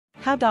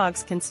How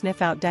dogs can sniff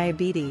out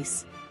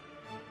diabetes.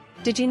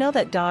 Did you know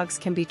that dogs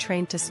can be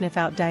trained to sniff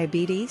out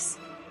diabetes?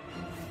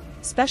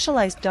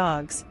 Specialized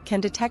dogs can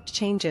detect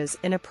changes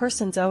in a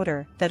person's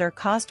odor that are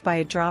caused by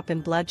a drop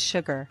in blood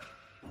sugar.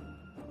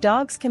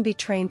 Dogs can be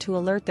trained to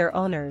alert their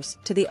owners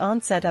to the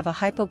onset of a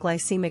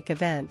hypoglycemic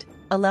event,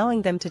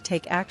 allowing them to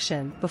take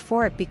action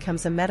before it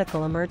becomes a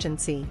medical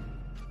emergency.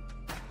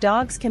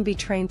 Dogs can be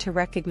trained to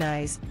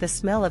recognize the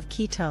smell of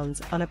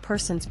ketones on a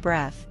person's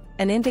breath,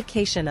 an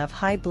indication of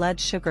high blood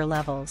sugar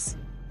levels.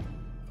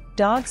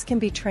 Dogs can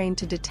be trained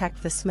to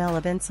detect the smell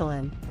of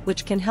insulin,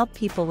 which can help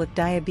people with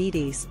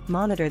diabetes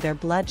monitor their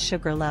blood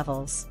sugar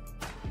levels.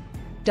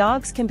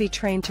 Dogs can be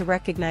trained to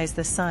recognize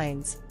the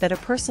signs that a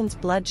person's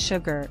blood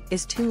sugar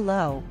is too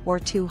low or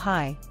too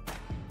high.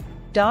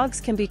 Dogs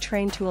can be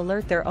trained to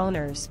alert their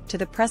owners to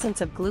the presence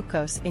of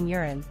glucose in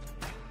urine.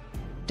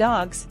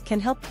 Dogs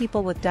can help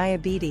people with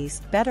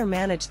diabetes better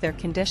manage their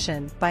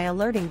condition by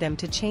alerting them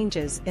to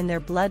changes in their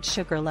blood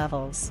sugar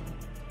levels.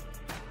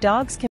 Dogs can